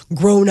like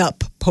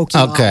grown-up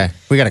Pokemon. Okay,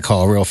 we got to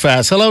call real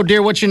fast. Hello,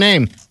 dear. What's your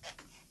name?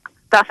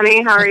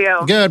 Stephanie, how are you?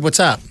 Good. What's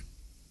up?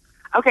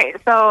 Okay,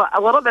 so a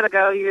little bit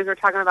ago, you guys were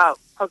talking about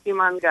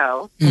Pokemon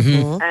Go,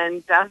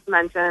 and Jeff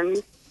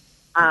mentioned,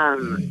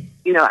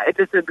 it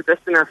just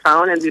exists in our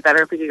phone, and it'd be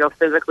better if we could go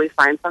physically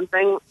find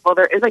something. Well,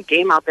 there is a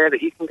game out there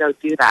that you can go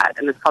do that,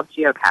 and it's called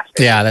geocaching.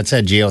 Yeah, that's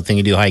that geo thing.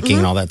 You do hiking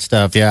and all that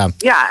stuff. Yeah.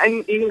 Yeah,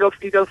 and you can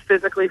go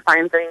physically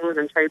find things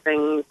and trade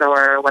things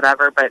or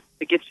whatever, but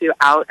it gets you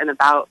out and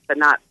about, but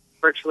not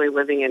virtually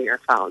living in your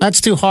phone.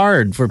 That's too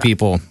hard for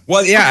people.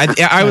 Well, yeah,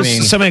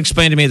 somebody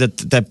explained to me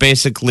that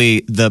basically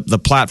the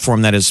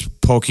platform that is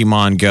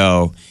Pokemon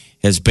Go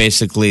is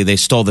basically they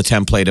stole the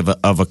template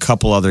of a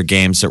couple other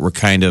games that were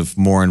kind of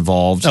more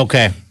involved.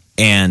 Okay.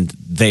 And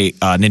they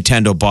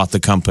Nintendo bought the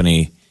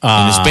company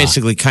and it's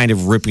basically kind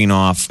of ripping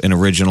off an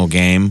original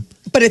game.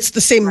 But it's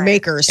the same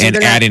maker. So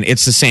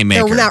it's the same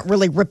maker. They're not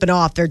really ripping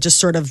off. They're just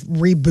sort of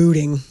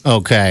rebooting.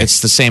 Okay. It's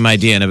the same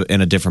idea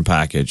in a different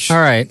package. All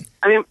right.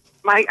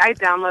 I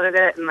downloaded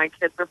it and my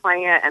kids were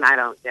playing it and I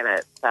don't get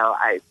it. So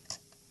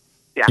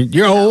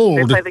You're old.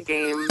 They play the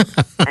game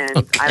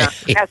and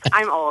yes,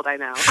 I'm old, I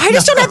know. I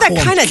just don't have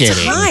that kind of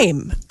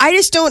time. I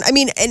just don't,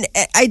 and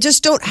I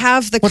just don't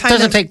have the kind of... It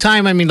doesn't take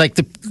time.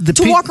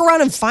 To walk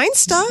around and find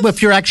stuff? Well,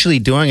 if you're actually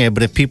doing it,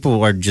 but if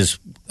people are just,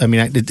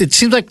 it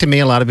seems like to me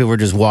a lot of people are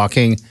just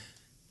walking,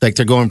 like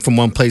they're going from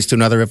one place to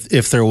another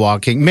if they're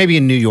walking. Maybe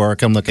in New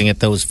York, I'm looking at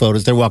those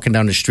photos. They're walking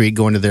down the street,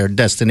 going to their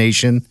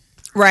destination.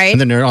 Right.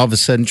 And then they're all of a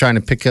sudden trying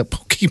to pick up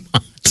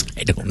Pokemon.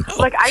 I don't know.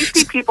 Like, I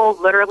see people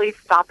literally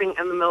stopping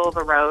in the middle of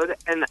the road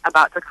and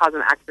about to cause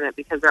an accident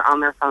because they're on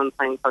their phone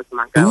playing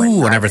Pokemon Go.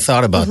 Ooh, I never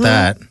thought about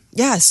that.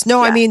 Yes.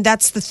 No,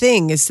 that's the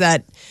thing is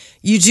that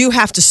you do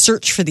have to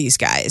search for these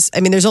guys.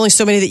 There's only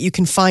so many that you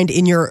can find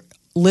in your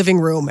living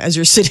room as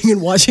you're sitting and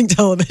watching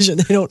television.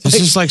 This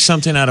is like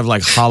something out of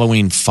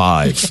Halloween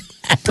 5.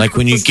 Like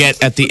when you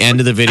get at the end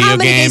of the video How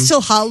many game, days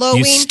till Halloween?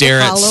 You stare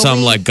at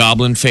some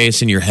goblin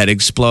face and your head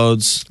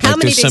explodes. How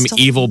many there's some days till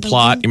evil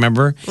plot. You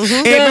remember?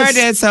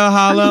 Yes. So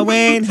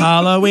Halloween.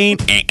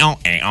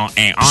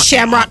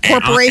 Shamrock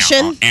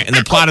Corporation. And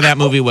the plot of that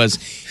movie was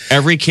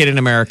every kid in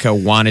America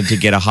wanted to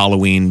get a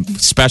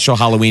special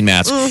Halloween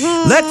mask.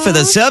 Look for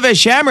the Silver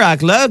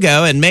Shamrock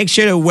logo and make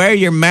sure to wear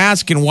your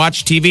mask and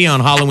watch TV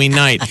on Halloween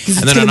night.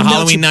 And then on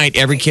Halloween night,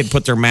 every kid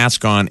put their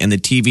mask on and the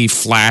TV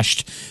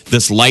flashed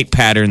this light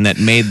pattern that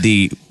made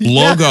the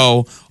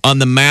logo on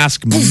the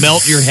mask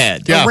melt your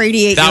head.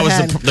 Radiate that your was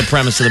head. The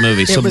premise of the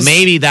movie. So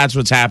maybe that's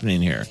what's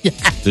happening here.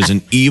 There's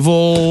an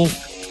evil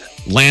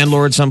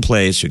landlord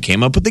someplace who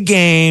came up with the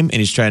game and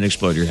he's trying to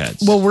explode your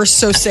heads. Well, we're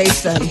so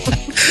safe then.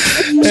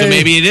 So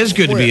maybe it is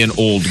good to be an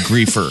old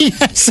griefer.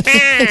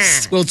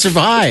 Yes. We'll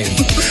survive.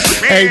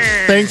 Hey,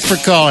 thanks for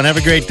calling. Have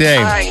a great day.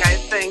 All right, guys.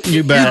 Thanks.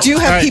 You bet. You do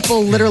have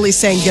people literally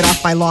saying, "Get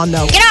off my lawn,"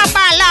 though. Get off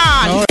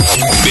my lawn!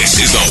 This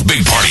is the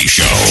Big Party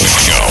Show.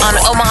 On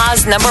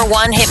Omaha's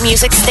 #1 hit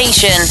music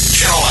station.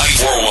 Channel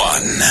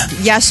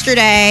 941.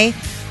 Yesterday,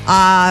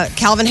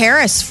 Calvin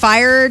Harris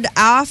fired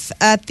off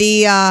at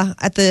the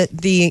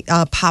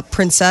pop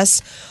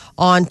princess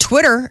on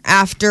Twitter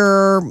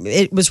after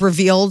it was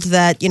revealed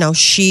that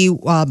she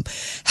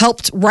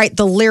helped write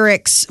the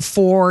lyrics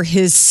for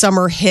his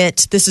summer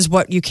hit "This Is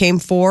What You Came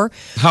For."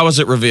 How was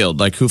it revealed?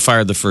 Like who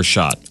fired the first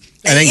shot?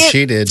 I think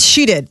she did.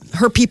 She did.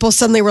 Her people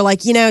suddenly were like,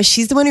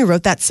 she's the one who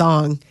wrote that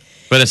song.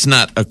 But it's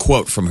not a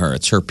quote from her.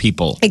 It's her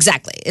people.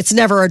 Exactly. It's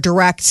never a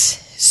direct.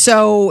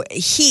 So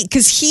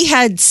because he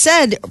had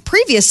said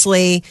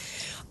previously,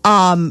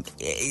 he's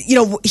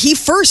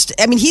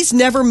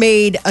never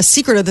made a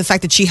secret of the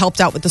fact that she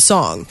helped out with the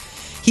song.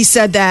 He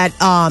said that,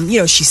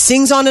 she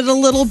sings on it a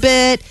little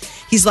bit.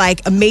 He's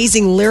like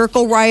amazing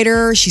lyrical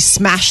writer. She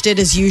smashed it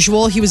as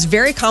usual. He was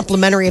very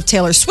complimentary of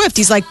Taylor Swift.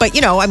 He's like, but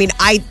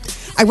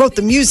I wrote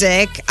the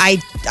music. I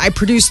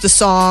produced the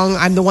song.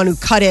 I'm the one who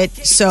cut it.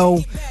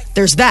 So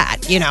there's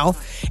that,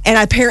 And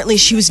apparently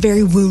she was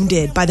very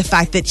wounded by the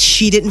fact that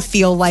she didn't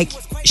feel like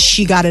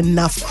she got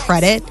enough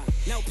credit.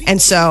 And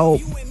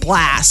so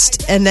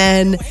blast. And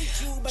then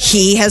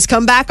he has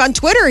come back on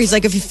Twitter. He's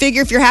like,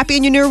 if you're happy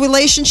in your new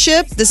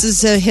relationship, this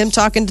is him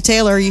talking to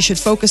Taylor. You should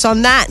focus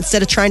on that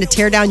instead of trying to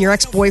tear down your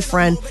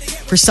ex-boyfriend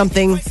for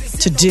something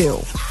to do.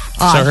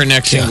 So her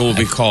next single will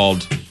be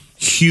called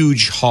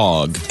Huge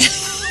Hog.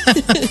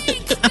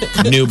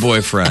 New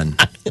boyfriend.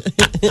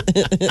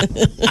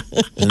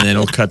 And then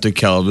it'll cut to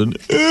Calvin.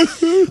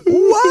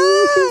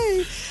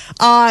 Why?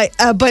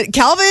 But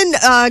Calvin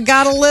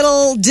got a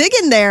little dig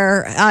in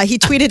there. He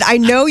tweeted, "I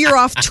know you're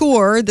off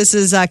tour." This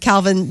is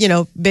Calvin,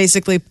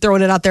 basically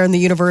throwing it out there in the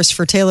universe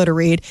for Taylor to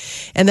read.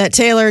 And that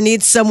Taylor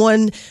needs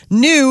someone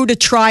new to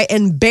try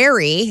and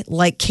bury,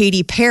 like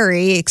Katy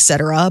Perry,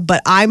 etc.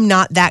 But I'm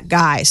not that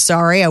guy.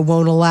 Sorry, I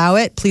won't allow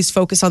it. Please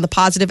focus on the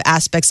positive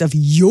aspects of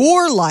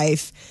your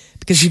life,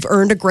 because you've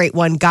earned a great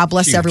one. God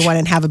bless everyone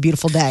and have a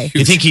beautiful day. Do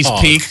you think he's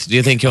peaked? Do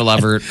you think he'll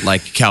ever,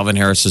 like Calvin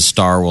Harris's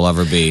star will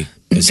ever be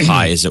as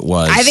high as it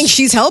was? I think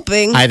she's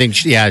helping. I think,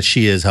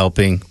 she is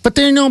helping. But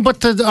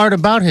but the art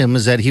about him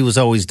is that he was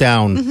always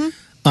down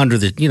under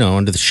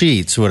the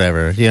sheets,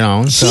 whatever,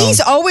 So.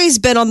 He's always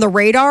been on the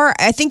radar.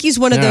 I think he's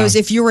one of those,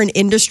 if you were an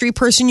industry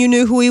person, you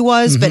knew who he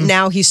was, but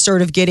now he's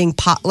sort of getting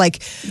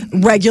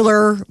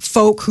regular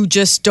folk who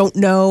just don't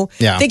know.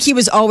 Yeah. I think he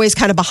was always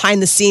kind of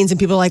behind the scenes, and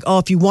people are like, oh,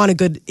 if you want a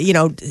good,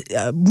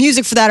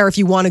 music for that, or if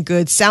you want a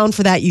good sound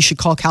for that, you should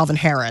call Calvin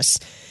Harris.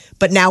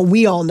 But now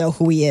we all know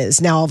who he is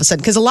now all of a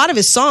sudden, because a lot of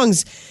his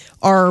songs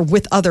are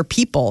with other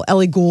people.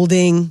 Ellie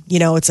Goulding,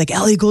 it's like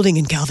Ellie Goulding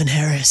and Calvin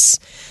Harris.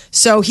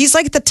 So he's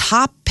like the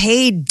top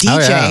paid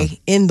DJ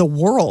in the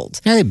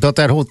world. Yeah, they built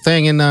that whole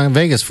thing in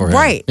Vegas for him.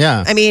 Right.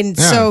 Yeah. I mean,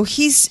 so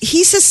he's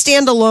a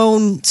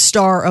standalone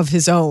star of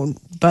his own.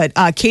 But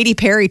Katy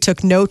Perry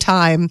took no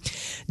time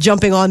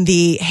jumping on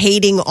the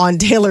hating on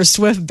Taylor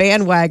Swift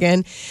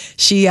bandwagon.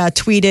 She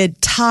tweeted,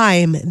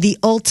 "Time, the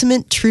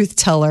ultimate truth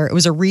teller." It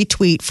was a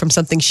retweet from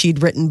something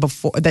she'd written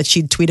before, that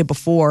she'd tweeted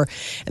before.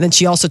 And then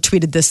she also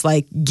tweeted this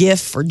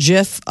GIF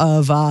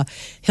of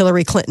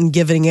Hillary Clinton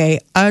giving a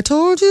 "I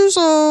told you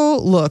so"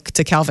 look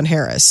to Calvin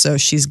Harris. So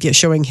she's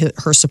showing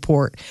her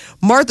support.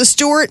 Martha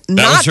Stewart,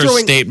 that was her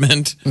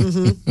statement.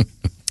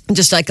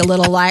 Just like a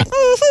little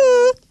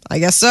I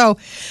guess so.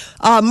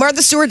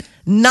 Martha Stewart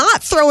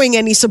not throwing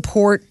any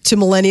support to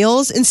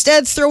millennials,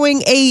 instead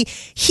throwing a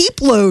heap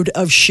load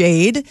of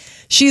shade.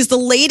 She's the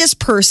latest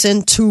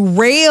person to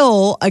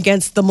rail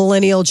against the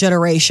millennial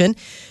generation.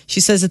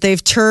 She says that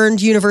they've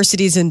turned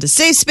universities into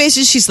safe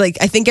spaces. She's like,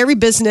 I think every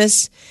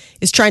business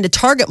is trying to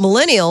target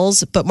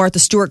millennials, but Martha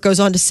Stewart goes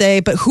on to say,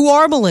 but who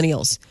are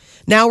millennials?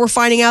 Now we're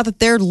finding out that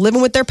they're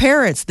living with their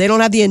parents. They don't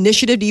have the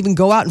initiative to even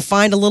go out and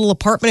find a little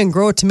apartment and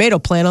grow a tomato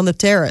plant on the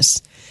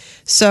terrace.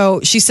 So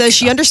she says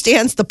she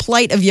understands the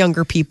plight of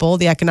younger people,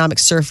 the economic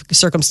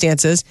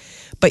circumstances,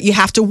 but you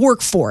have to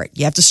work for it.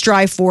 You have to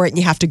strive for it, and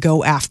you have to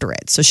go after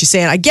it. So she's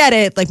saying, I get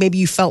it. Like maybe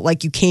you felt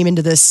like you came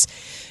into this,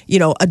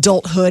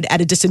 adulthood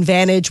at a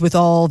disadvantage with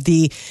all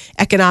the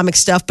economic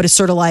stuff, but it's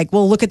sort of like,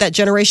 well, look at that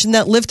generation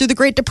that lived through the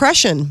Great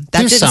Depression.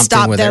 That didn't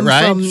stop them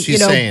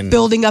from,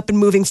 building up and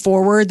moving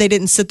forward. They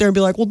didn't sit there and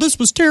be like, well, this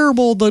was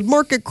terrible. The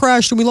market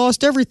crashed and we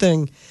lost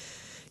everything.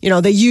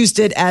 They used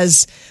it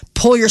as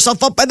pull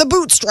yourself up by the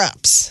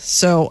bootstraps.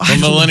 So the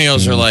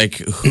millennials are like,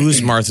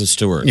 who's Martha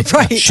Stewart?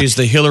 Right. She's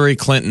the Hillary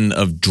Clinton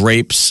of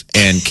drapes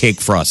and cake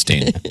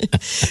frosting.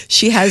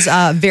 She has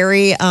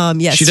very,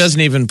 yes. She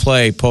doesn't even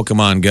play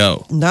Pokemon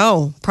Go.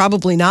 No,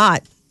 probably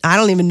not. I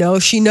don't even know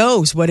if she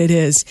knows what it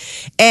is.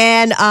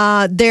 And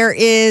there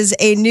is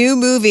a new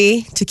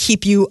movie to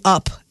keep you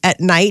up at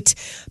night.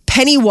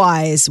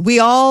 Pennywise. We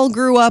all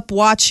grew up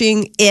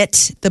watching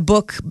It, the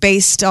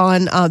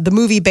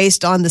movie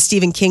based on the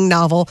Stephen King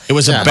novel. It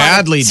was a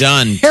badly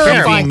done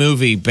TV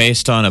movie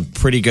based on a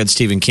pretty good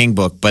Stephen King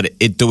book, but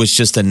there was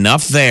just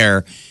enough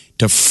there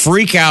to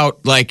freak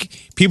out. Like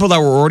people that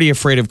were already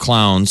afraid of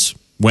clowns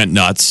went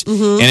nuts.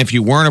 And if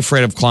you weren't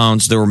afraid of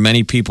clowns, there were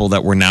many people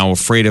that were now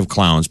afraid of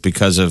clowns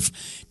because of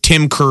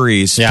Tim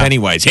Curry's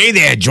Pennywise. Hey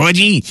there,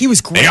 Georgie. He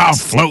was great. They all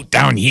float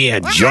down here,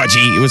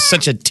 Georgie. It was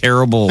such a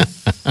terrible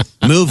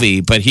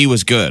movie, but he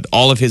was good.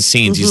 All of his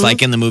scenes, he's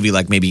like in the movie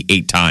like maybe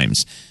 8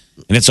 times.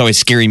 And it's always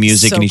scary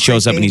music, and he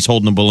shows up and he's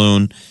holding a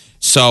balloon.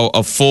 So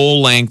a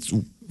full-length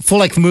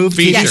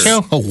movie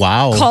show? Oh,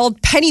 wow. Called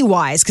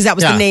Pennywise, because that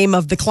was the name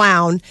of the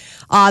clown.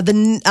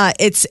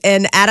 It's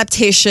an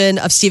adaptation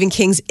of Stephen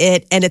King's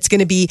It, and it's going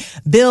to be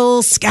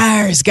Bill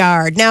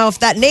Skarsgård. Now, if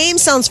that name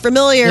sounds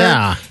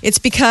familiar, it's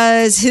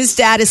because his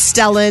dad is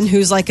Stellan,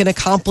 who's like an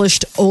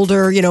accomplished,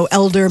 older,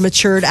 elder,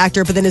 matured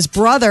actor. But then his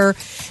brother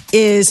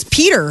is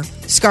Peter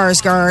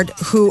Skarsgård,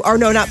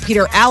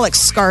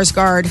 Alex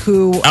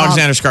Skarsgård,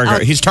 Alexander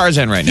Skarsgård. He's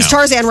Tarzan right now. He's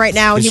Tarzan right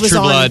now, and he was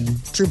on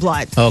True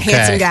Blood. Okay.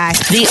 Handsome guy.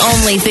 The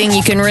only thing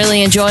you can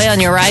really enjoy on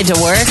your ride to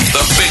work?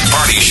 The Big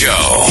Party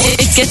Show.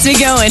 It gets me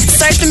going.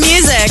 Start the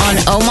music on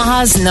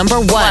Omaha's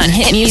 #1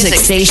 hit music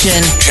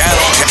station.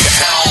 Channel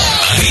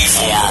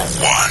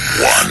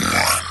 94.1.